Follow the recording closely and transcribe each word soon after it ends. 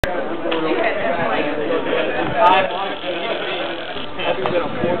Having been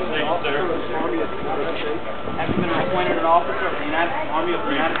appointed an officer of the Army of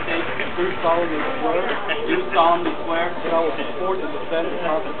the United States, do solemnly swear that I will support and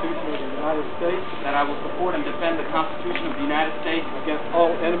defend the Constitution of the United States against all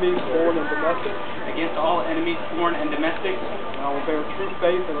enemies, foreign and domestic. And I will bear true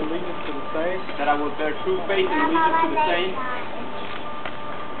faith and allegiance to the same.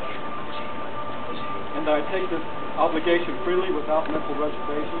 And that I take this obligation freely without mental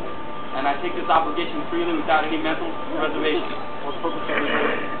reservation. And I take this obligation freely without any mental reservation or purpose of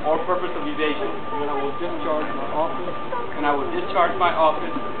evasion. or purpose of evasion. And I will discharge my office. And I will discharge my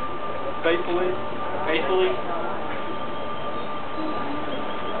office faithfully.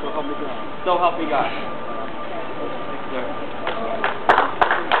 So help me God. So help me God. Thank you, sir.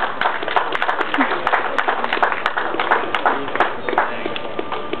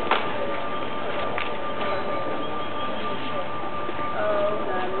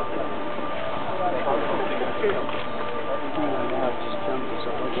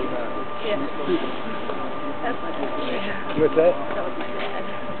 What's that? That was my dad.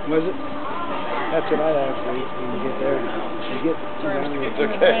 Was it? That's what I asked when you get there. You get It's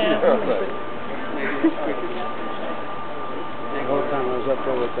okay. You're all right. The whole time I was up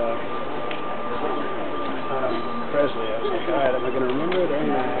there with Presley, I was like, all right, am I going to remember it?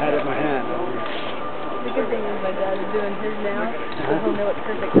 And I had it in my hand. The good thing is my dad is doing his now, so he'll know it's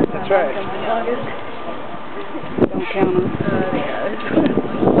perfect. That's right. Comes in August. Don't count them.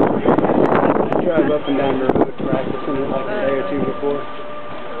 I drive up and down the road practicing it like a day or two before.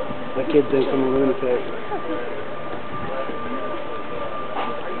 My kid's in from a lunatic.